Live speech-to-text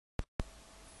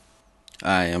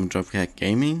Hi, I'm Dropcat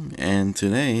Gaming, and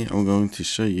today I'm going to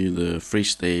show you the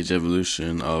 3-stage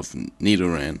evolution of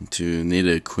Nidoran to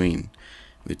Nidoqueen,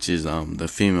 which is the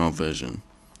female version.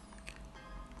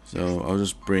 So I'll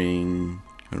just bring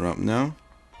her up now.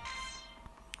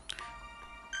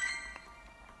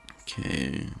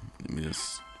 Okay, let me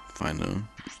just find her.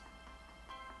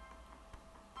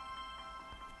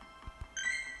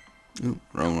 Ooh,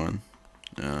 wrong one.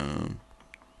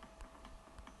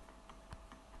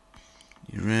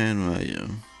 Nidoran, where are you?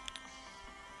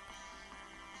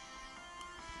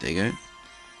 There you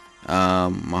go.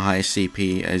 My highest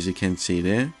CP, as you can see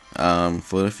there,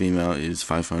 for the female is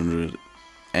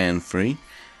 503,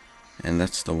 and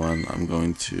that's the one I'm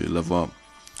going to level up.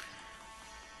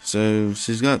 So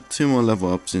she's got 2 more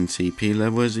level ups in CP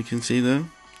level, as you can see there,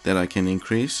 that I can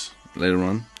increase later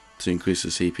on to increase the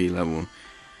CP level.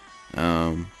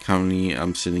 Currently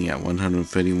I'm sitting at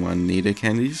 131 Nido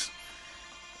candies.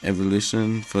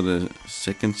 Evolution for the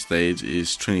 2nd stage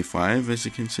is 25, as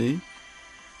you can see.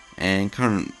 And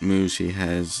current moves he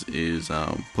has is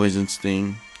Poison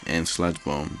Sting and Sludge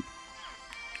Bomb,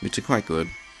 which are quite good.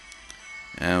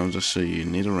 And I'll just show you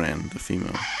Nidoran, the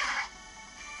female.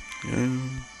 Go.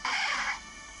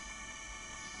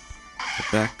 The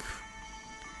back,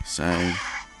 side,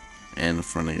 and the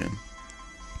front again.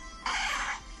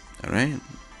 Alright.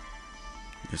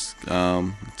 Let's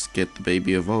get the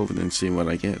baby evolved and see what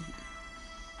I get.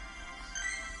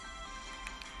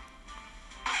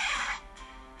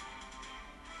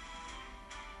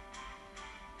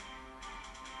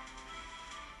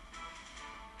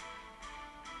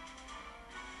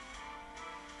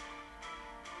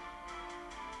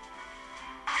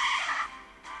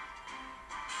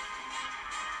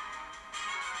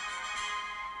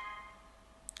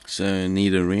 So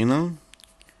Nidoran,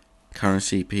 current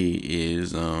CP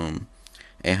is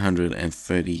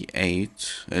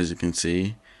 838, as you can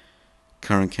see.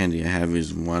 Current candy I have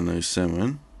is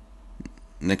 107.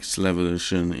 Next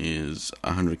evolution is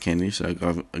 100 candy, so I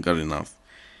got enough.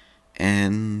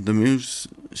 And the moves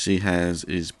she has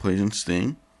is Poison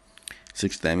Sting,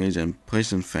 6 damage, and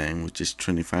Poison Fang, which is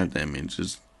 25 damage.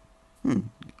 Is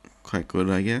quite good,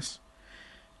 I guess.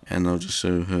 And I'll just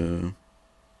show her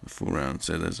the full round.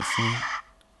 So there's a front,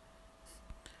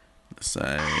 the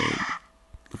side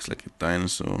looks like a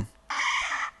dinosaur.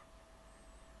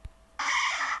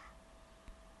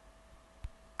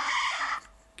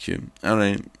 Cute.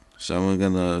 Alright, so we're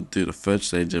gonna do the 3rd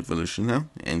stage evolution now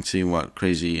and see what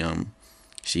crazy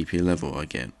CP level I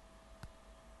get.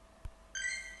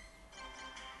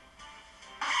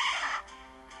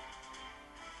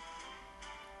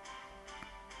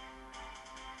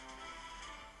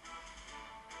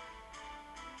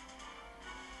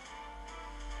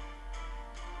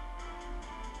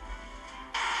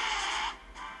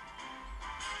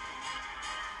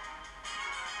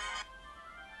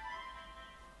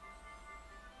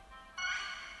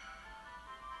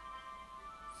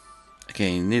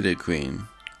 Okay, Nidoqueen.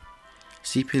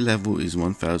 CP level is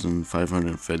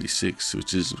 1536,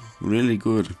 which is really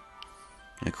good.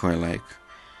 I quite like.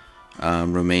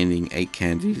 Remaining 8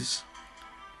 candies.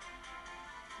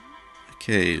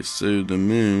 Okay, so the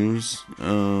moves,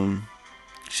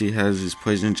 she has this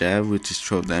Poison Jab, which is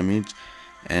 12 damage,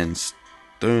 and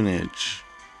Stone Edge,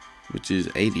 which is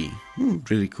 80.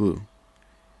 Really cool.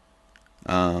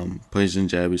 Poison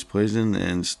Jab is poison,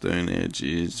 and Stone Edge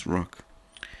is rock.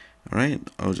 Alright,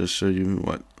 I'll just show you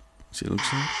what she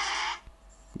looks like.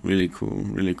 Really cool,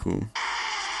 really cool.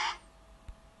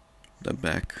 The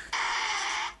back,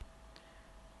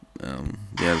 the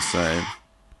other side,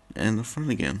 and the front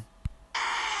again.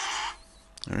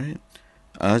 Alright,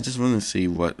 I just want to see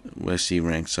where she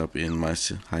ranks up in my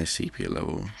high CP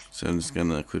level. So I'm just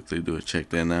gonna quickly do a check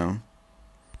there now.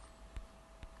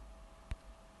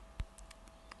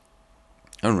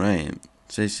 Alright,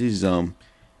 so she's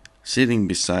sitting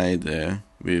beside there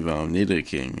with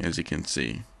Nidoqueen, as you can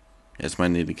see, as my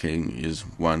Nidoqueen is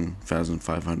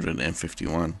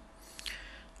 1551.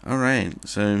 Alright,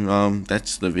 so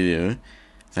that's the video.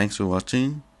 Thanks for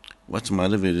watching. Watch my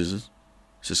other videos,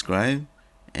 subscribe,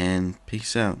 and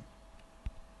peace out.